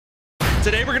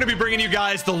Today, we're going to be bringing you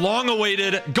guys the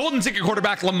long-awaited golden ticket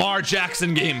quarterback Lamar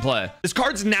Jackson gameplay. This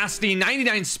card's nasty,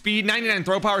 99 speed, 99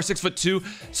 throw power,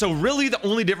 6'2". So really the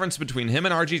only difference between him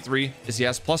and RG3 is he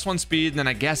has +1 speed. And then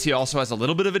I guess he also has a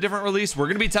little bit of a different release. We're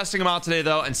going to be testing him out today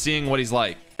though and seeing what he's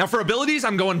like. Now for abilities,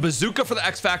 I'm going Bazooka for the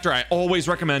X Factor. I always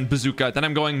recommend Bazooka. Then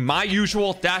I'm going my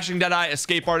usual Dashing Deadeye,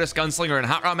 Escape Artist, Gunslinger, and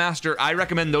Hot Route Master. I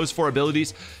recommend those 4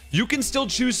 abilities. You can still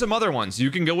choose some other ones.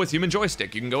 You can go with Human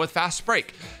Joystick. You can go with Fast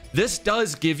Break. This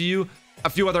does give you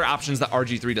a few other options that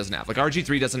RG3 doesn't have. Like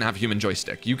RG3 doesn't have Human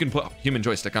Joystick. You can put Human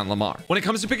Joystick on Lamar. When it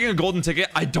comes to picking a golden ticket,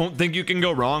 I don't think you can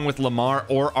go wrong with Lamar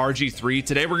or RG3.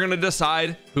 Today, we're going to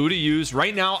decide who to use.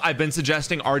 Right now, I've been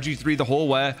suggesting RG3 the whole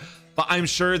way, but I'm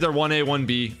sure they're 1A,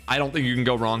 1B. I don't think you can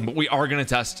go wrong, but we are going to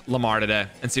test Lamar today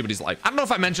and see what he's like. I don't know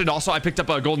if I mentioned also, I picked up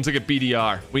a golden ticket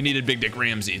BDR. We needed Big Dick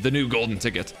Ramsey, the new golden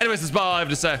ticket. Anyways, that's about all I have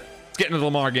to say. Let's get into the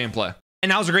Lamar gameplay. And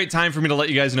now's a great time for me to let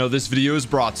you guys know this video is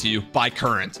brought to you by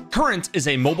Current. Current is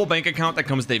a mobile bank account that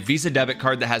comes with a Visa debit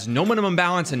card that has no minimum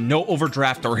balance and no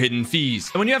overdraft or hidden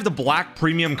fees. And when you have the Black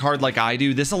Premium card like I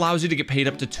do, this allows you to get paid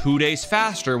up to 2 days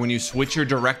faster when you switch your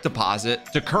direct deposit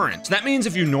to Current. So that means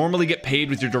if you normally get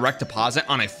paid with your direct deposit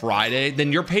on a Friday,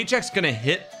 then your paycheck's gonna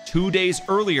hit 2 days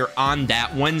earlier on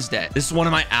that Wednesday. This is one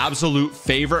of my absolute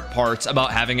favorite parts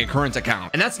about having a Current account.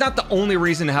 And that's not the only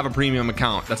reason to have a premium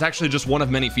account. That's actually just one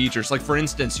of many features. Like for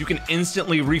instance, you can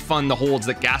instantly refund the holds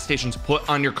that gas stations put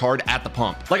on your card at the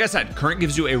pump. Like I said, Current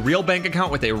gives you a real bank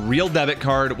account with a real debit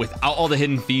card without all the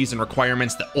hidden fees and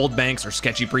requirements that old banks or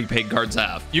sketchy prepaid cards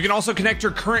have. You can also connect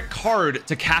your Current card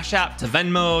to Cash App, to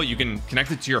Venmo. You can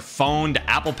connect it to your phone, to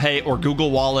Apple Pay or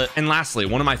Google Wallet. And lastly,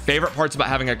 one of my favorite parts about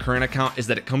having a Current account is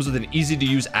that it comes with an easy to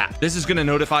use app. This is going to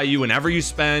notify you whenever you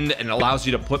spend and it allows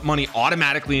you to put money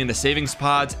automatically into savings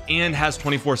pods and has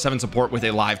 24/7 support with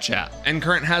a live chat. And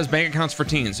Current has bank accounts for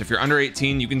teens. If you're under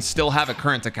 18, you can still have a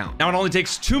Current account. Now it only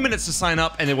takes 2 minutes to sign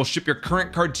up and they will ship your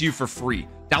Current card to you for free.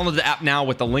 Download the app now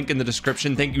with the link in the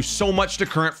description. Thank you so much to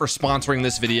Current for sponsoring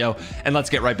this video, and let's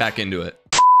get right back into it.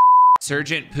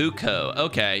 Sergeant Puko.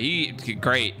 Okay,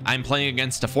 great. I'm playing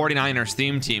against a 49ers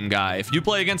theme team guy. If you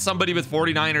play against somebody with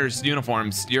 49ers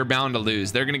uniforms, you're bound to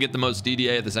lose. They're going to get the most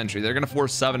DDA of the century. They're going to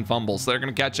force 7 fumbles. They're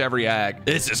going to catch every ag.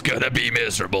 This is going to be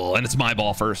miserable, and it's my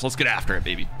ball first. Let's get after it,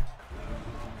 baby.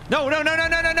 No.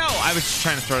 I was just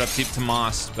trying to throw it up deep to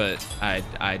Moss, but I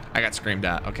got screamed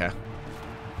at. Okay.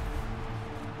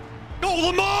 Go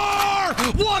Lamar!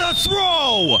 What a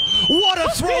throw! What a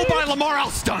throw by Lamar!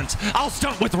 I'll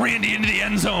stunt with Randy into the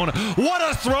end zone. What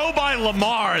a throw by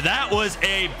Lamar! That was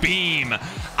a beam.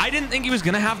 I didn't think he was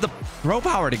gonna have the throw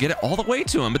power to get it all the way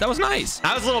to him, but that was nice.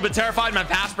 I was a little bit terrified. My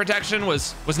pass protection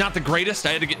was not the greatest.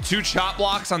 I had to get 2 chop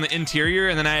blocks on the interior,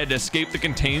 and then I had to escape the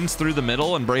contains through the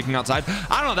middle and breaking outside.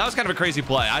 I don't know. That was kind of a crazy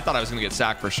play. I thought I was gonna get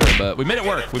sacked for sure, but we made it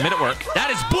work. We made it work.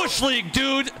 That is Bush League,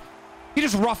 dude. He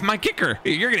just roughed my kicker.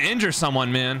 You're gonna injure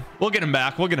someone, man. We'll get him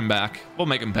back. We'll get him back. We'll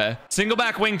make him pay. Single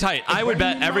back wing tight. I would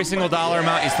bet every single dollar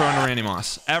amount he's throwing to Randy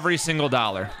Moss. Every single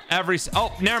dollar.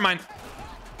 Oh, never mind.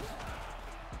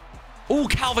 Oh,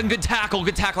 Calvin, good tackle.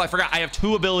 Good tackle. I forgot. I have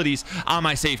 2 abilities on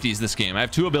my safeties this game. I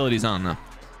have 2 abilities on them.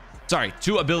 Sorry,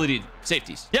 2 ability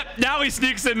safeties. Yep, now he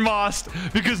sneaks in Moss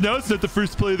because now it's not the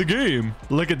first play of the game.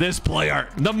 Look at this play art.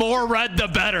 The more red, the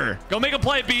better. Go make a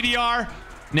play, BDR.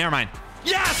 Never mind.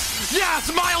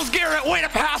 Yes, Myles Garrett, way to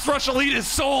pass rush elite his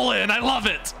soul in. I love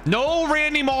it. No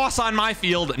Randy Moss on my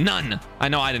field, none. I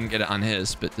know I didn't get it on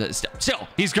his, but still,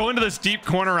 he's going to this deep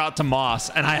corner out to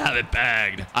Moss, and I have it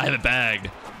bagged.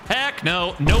 Heck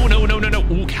no.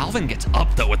 Ooh, Calvin gets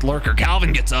up though with Lurker.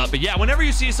 Calvin gets up. But yeah, whenever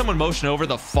you see someone motion over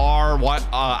the far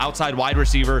outside wide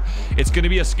receiver, it's going to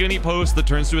be a skinny post that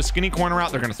turns to a skinny corner route.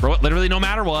 They're going to throw it literally no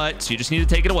matter what. So you just need to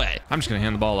take it away. I'm just going to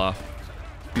hand the ball off.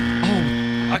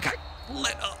 Oh, I got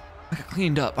lit up. I got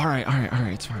cleaned up. All right.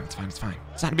 It's fine.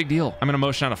 It's not a big deal. I'm going to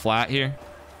motion out a flat here.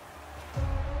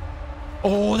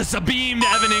 Oh, this is a beam to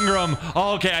Evan Ingram.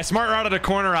 Oh, okay, I smart routed a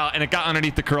corner out and it got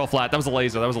underneath the curl flat. That was a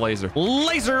laser.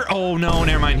 Laser. Oh, no,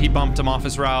 never mind. He bumped him off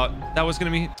his route. That was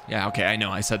going to be... Yeah, okay, I know.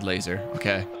 I said laser.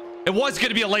 Okay. It was going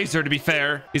to be a laser, to be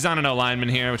fair. He's on an O lineman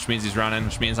here, which means he's running,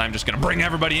 which means I'm just going to bring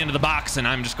everybody into the box and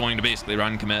I'm just going to basically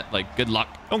run commit. Like, good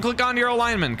luck. Don't click on your O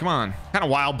lineman. Come on. Kind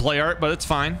of wild play art, but it's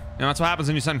fine. You know, that's what happens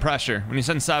when you send pressure. When you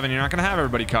send 7, you're not going to have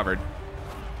everybody covered.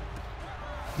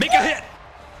 Make a hit.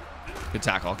 Good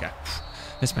tackle. Okay.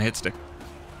 Missed my hit stick.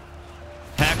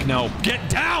 Heck no. Get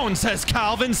down, says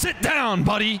Calvin. Sit down,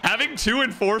 buddy. Having 2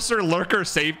 enforcer lurker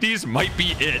safeties might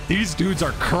be it. These dudes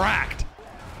are cracked.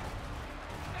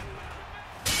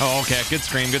 Oh, okay. Good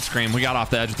scream. Good scream. We got off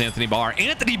the edge with Anthony Barr.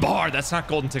 Anthony Barr. That's not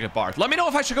Golden Ticket Barr. Let me know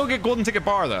if I should go get Golden Ticket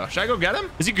Barr, though. Should I go get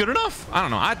him? Is he good enough? I don't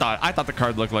know. I thought the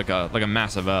card looked like a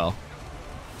massive L.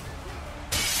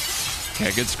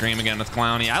 Okay, good scream again with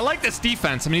Clowney. I like this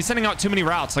defense. I mean, he's sending out too many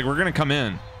routes. Like, we're going to come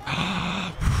in.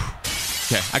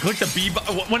 Okay, I clicked the B.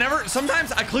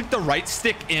 Sometimes I clicked the right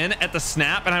stick in at the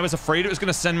snap, and I was afraid it was going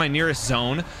to send my nearest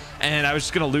zone, and I was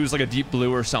just going to lose like a deep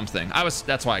blue or something.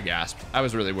 That's why I gasped. I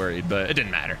was really worried, but it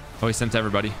didn't matter. Oh, he sent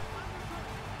everybody.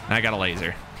 And I got a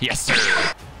laser. Yes,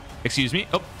 sir. Excuse me.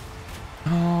 Oh.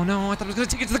 Oh, no. I thought I was going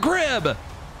to take it to the crib. I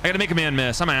got to make a man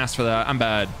miss. I'm asked for that. I'm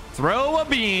bad. Throw a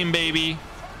beam, baby.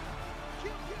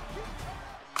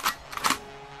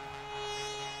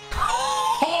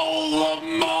 Oh,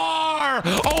 Lamar.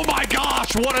 Oh, my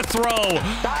gosh. What a throw.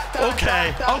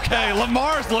 Okay.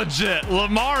 Lamar's legit.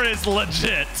 Lamar is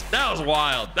legit. That was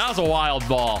wild. That was a wild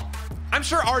ball. I'm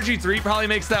sure RG3 probably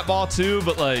makes that ball too,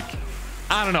 but like,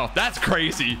 I don't know. That's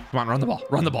crazy. Come on, run the ball.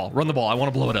 Run the ball. Run the ball. I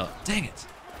want to blow it up. Dang it.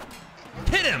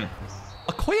 Hit him.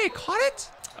 Okoye caught it?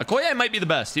 Okoye might be the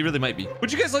best. He really might be.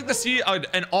 Would you guys like to see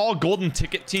an all golden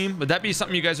ticket team? Would that be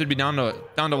something you guys would be down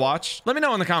to watch? Let me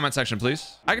know in the comment section,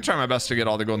 please. I can try my best to get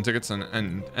all the golden tickets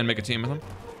and make a team with them.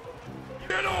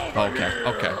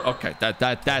 Okay.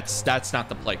 That's not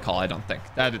the play call. I don't think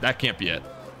that can't be it.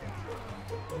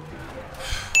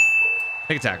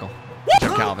 Take a tackle. Good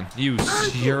job, Calvin.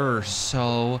 You're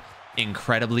so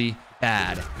incredibly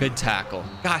bad. Good tackle.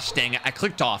 Gosh dang it. I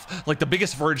clicked off like the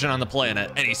biggest virgin on the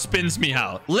planet and he spins me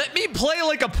out. Let me play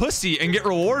like a pussy and get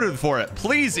rewarded for it.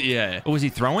 Please, EA. Oh, is he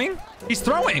throwing? He's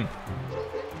throwing.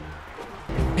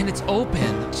 And it's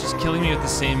open. It's just killing me with the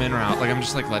same in route. Like I'm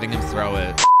just like letting him throw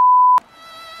it.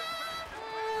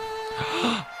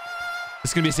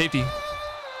 It's gonna be a safety.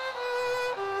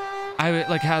 I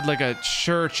like had like a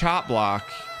sure chop block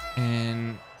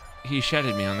and he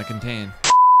shedded me on the contain.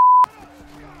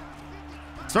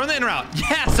 Throwing the in route.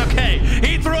 Yes, okay.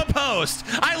 He threw a post.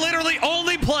 I literally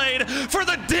only played for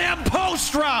the damn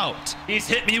post route. He's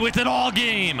hit me with it all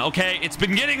game, okay? It's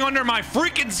been getting under my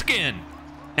freaking skin.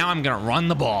 Now I'm gonna run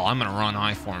the ball. I'm gonna run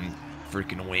I-form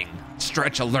freaking wing.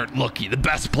 Stretch alert looky. The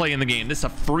best play in the game. This is a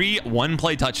free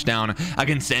one-play touchdown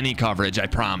against any coverage, I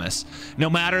promise. No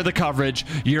matter the coverage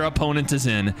your opponent is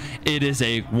in, it is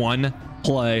a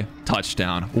one-play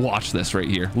touchdown. Watch this right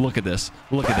here. Look at this.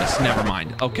 Look at this. Never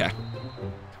mind. Okay.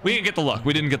 We didn't get the look.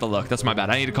 We didn't get the look. That's my bad.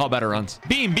 I need to call better runs.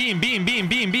 Beam, beam, beam, beam,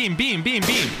 beam, beam, beam, beam,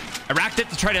 beam. I racked it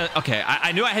to try to... Okay,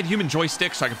 I knew I had human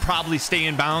joystick, so I could probably stay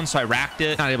in bounds, so I racked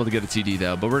it. Not able to get a TD,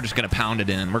 though, but we're just going to pound it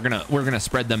in. We're gonna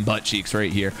spread them butt cheeks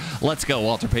right here. Let's go,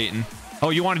 Walter Payton. Oh,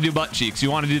 you want to do butt cheeks?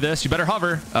 You want to do this? You better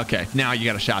hover. Okay, now you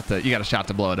got a shot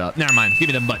to blow it up. Never mind. Give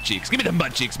me them butt cheeks. Give me them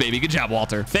butt cheeks, baby. Good job,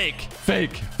 Walter. Fake,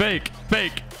 fake, fake,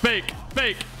 fake, fake,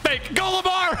 fake, fake. Go,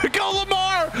 Lamar! Go,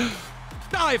 Lamar!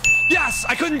 Dive. Yes,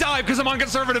 I couldn't dive because I'm on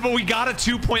conservative, but we got a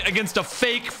 2-point against a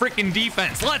fake freaking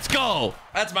defense. Let's go.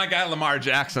 That's my guy, Lamar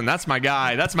Jackson. That's my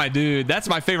guy. That's my dude. That's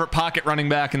my favorite pocket running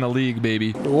back in the league,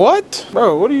 baby. What?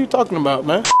 Bro, what are you talking about,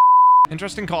 man?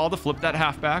 Interesting call to flip that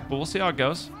halfback, but we'll see how it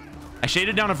goes. I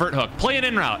shaded down a vert hook. Play an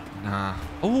in route. Nah.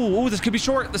 Oh, this could be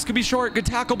short. This could be short. Good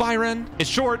tackle, Byron. It's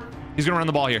short. He's going to run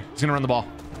the ball here. He's going to run the ball.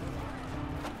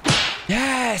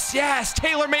 Yes, yes.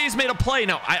 Taylor Mays made a play.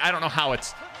 No, I don't know how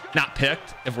it's not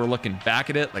picked. If we're looking back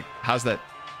at it, like, how's that?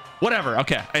 Whatever.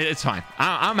 Okay, it's fine.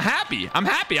 I'm happy. I'm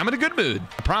happy. I'm in a good mood.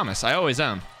 I promise. I always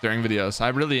am during videos. I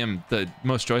really am the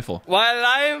most joyful.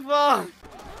 My life.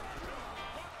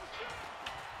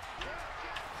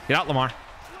 Get out, Lamar.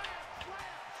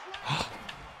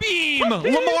 Beam.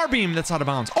 Lamar beam. That's out of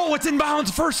bounds. Oh, it's in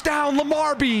bounds. First down.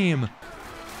 Lamar beam.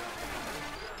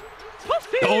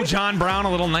 Oh, John Brown,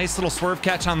 a nice little swerve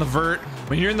catch on the vert.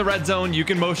 When you're in the red zone, you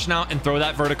can motion out and throw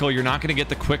that vertical. You're not going to get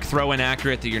the quick throw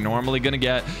inaccurate that you're normally going to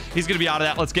get. He's going to be out of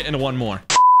that. Let's get into one more.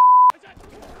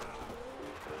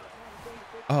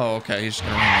 Oh, okay. He's just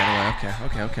going to run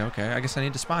right away. Okay. I guess I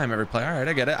need to spy him every play. All right,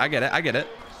 I get it.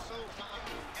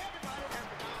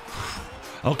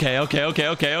 Okay.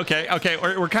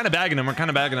 We're kind of bagging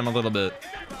him. A little bit.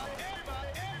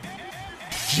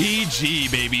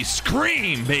 GG, baby.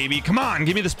 Scream, baby. Come on,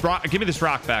 give me this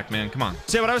rock back, man. Come on.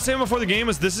 So what I was saying before the game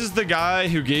was this is the guy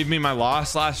who gave me my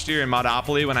loss last year in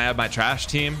Monopoly when I had my trash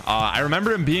team. I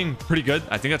remember him being pretty good.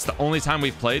 I think that's the only time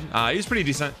we've played. He's pretty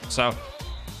decent. So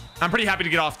I'm pretty happy to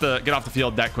get off the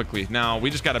field that quickly. Now we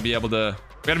just got to be able to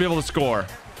score.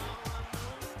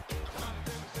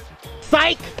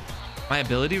 Psych. My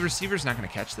ability receiver's not going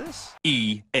to catch this?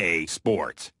 EA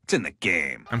Sports. It's in the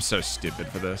game. I'm so stupid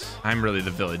for this. I'm really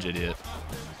the village idiot.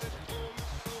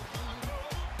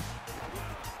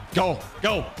 Go,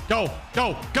 go, go,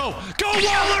 go, go, go,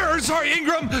 Waller! Or, sorry,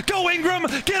 Ingram. Go, Ingram.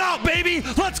 Get out, baby.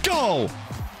 Let's go.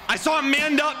 I saw him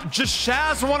manned up, just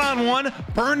Shaz one-on-one,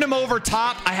 burned him over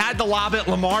top. I had to lob it.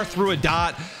 Lamar threw a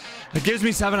dot. It gives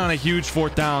me 7 on a huge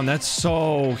 4th down. That's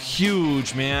so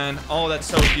huge, man. Oh, that's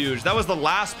so huge. That was the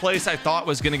last place I thought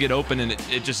was going to get open, and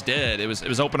it just did. It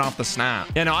was open off the snap.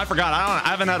 Yeah, no, I forgot. I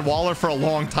haven't had Waller for a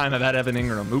long time. I've had Evan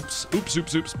Ingram. Oops, oops,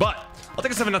 oops, oops. But I'll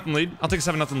take a 7-0 lead. I'll take a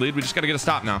 7-0 lead. We just got to get a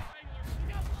stop now.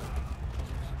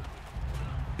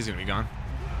 He's going to be gone.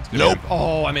 Nope.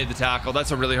 Oh, I made the tackle.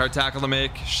 That's a really hard tackle to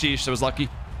make. Sheesh, I was lucky.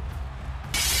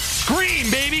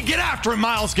 Scream, baby. Get after him,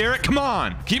 Myles Garrett. Come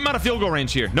on. Keep him out of field goal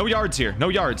range here. No yards here. No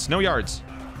yards. No yards.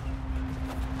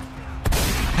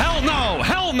 Hell no.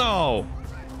 Hell no.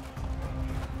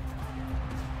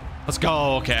 Let's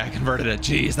go. Okay, I converted it.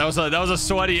 Jeez, that was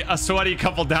a sweaty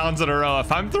couple downs in a row.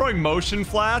 If I'm throwing motion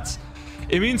flats,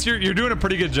 it means you're doing a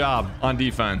pretty good job on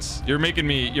defense. You're making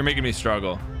me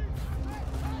struggle.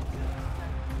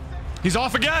 He's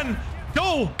off again.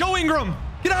 Go, go, Ingram.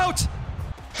 Get out.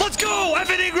 Let's go.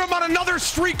 Evan Ingram on another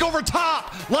streak over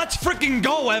top. Let's freaking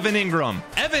go, Evan Ingram.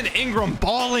 Evan Ingram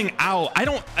balling out.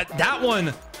 That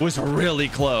one was really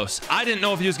close. I didn't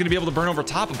know if he was going to be able to burn over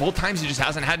top, but both times he just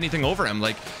hasn't had anything over him.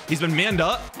 Like, he's been manned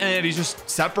up and he's just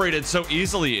separated so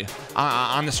easily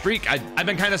on the streak. I've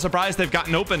been kind of surprised they've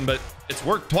gotten open, but it's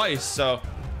worked twice. So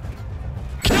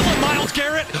kill him, Myles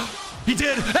Garrett. He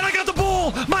did, and I got the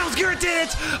ball. Myles Garrett did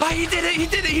it. He did it. He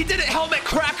did it. He did it. Helmet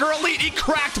cracker elite. He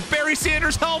cracked Barry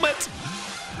Sanders' helmet.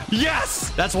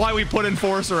 Yes. That's why we put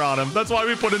Enforcer on him. That's why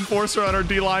we put Enforcer on our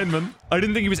D lineman. I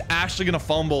didn't think he was actually going to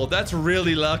fumble. That's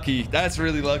really lucky. That's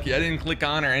really lucky. I didn't click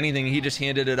on or anything. He just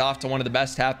handed it off to one of the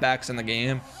best halfbacks in the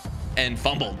game and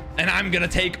fumbled. And I'm going to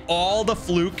take all the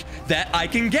fluke that I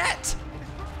can get.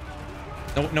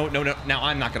 No, no, no, no. Now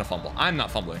I'm not going to fumble. I'm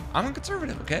not fumbling. I'm a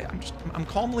conservative, okay? I'm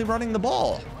calmly running the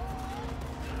ball.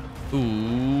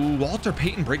 Ooh, Walter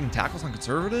Payton breaking tackles on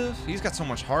conservative. He's got so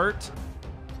much heart.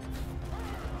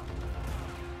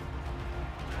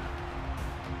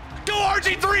 Go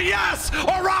RG3, yes!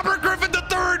 Or Robert Griffin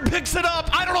III picks it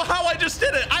up. I don't know how I just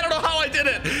did it. I don't know how I did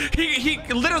it. He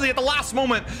literally at the last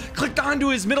moment clicked onto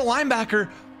his middle linebacker.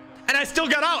 And I still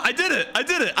got out. I did it. I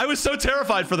did it. I was so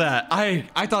terrified for that. I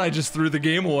thought I just threw the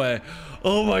game away.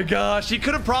 Oh my gosh. He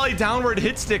could have probably downward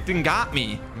hit sticked and got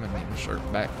me. I'm gonna make my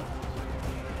shirt back.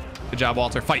 Good job,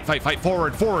 Walter. Fight, fight, fight.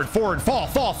 Forward, forward, forward. Fall,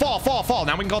 fall, fall, fall, fall.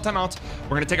 Now we can call timeouts. We're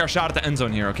going to take our shot at the end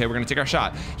zone here, okay? We're going to take our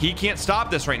shot. He can't stop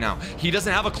this right now. He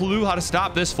doesn't have a clue how to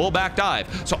stop this fullback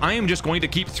dive. So I am just going to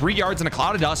keep 3 yards in a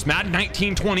cloud of dust. Madden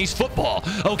 1920s football,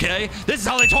 okay? This is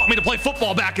how they taught me to play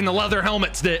football back in the leather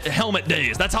helmet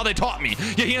days. That's how they taught me.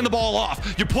 You hand the ball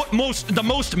off. You put the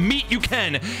most meat you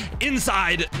can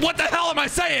inside. What the hell am I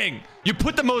saying? You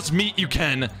put the most meat you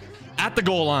can at the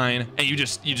goal line, and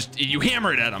you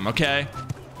hammer it at him, okay?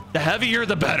 The heavier,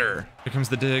 the better. Here comes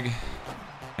the dig.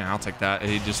 Yeah, I'll take that.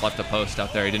 He just left a post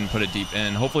out there. He didn't put it deep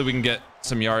in. Hopefully we can get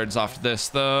some yards off this,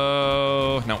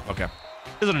 though. No, okay.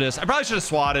 Is what it is. I probably should have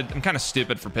swatted. I'm kind of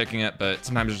stupid for picking it, but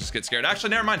sometimes I just get scared.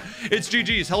 Actually, never mind. It's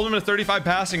GG's. Held him to 35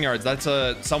 passing yards. That's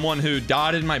someone who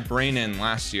dotted my brain in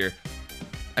last year.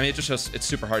 I mean, it just shows it's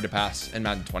super hard to pass in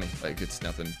Madden 20. Like, it's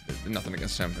nothing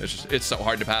against him. It's so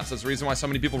hard to pass. That's the reason why so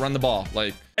many people run the ball.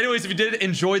 Like, anyways, if you did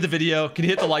enjoy the video, can you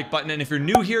hit the like button? And if you're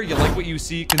new here, you like what you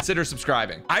see, consider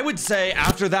subscribing. I would say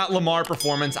after that Lamar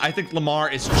performance, I think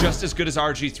Lamar is just as good as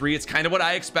RG3. It's kind of what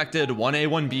I expected. 1A,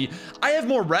 1B. I have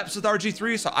more reps with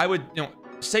RG3, so I would,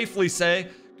 safely say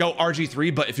go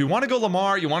RG3, but if you want to go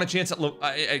Lamar, you want a chance at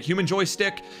a human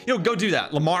joystick, go do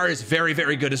that. Lamar is very,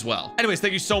 very good as well. Anyways,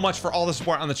 thank you so much for all the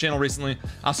support on the channel recently.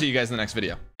 I'll see you guys in the next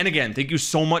video. And again, thank you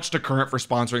so much to Current for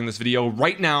sponsoring this video.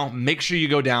 Right now, make sure you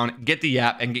go down, get the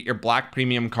app, and get your Black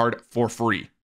Premium card for free.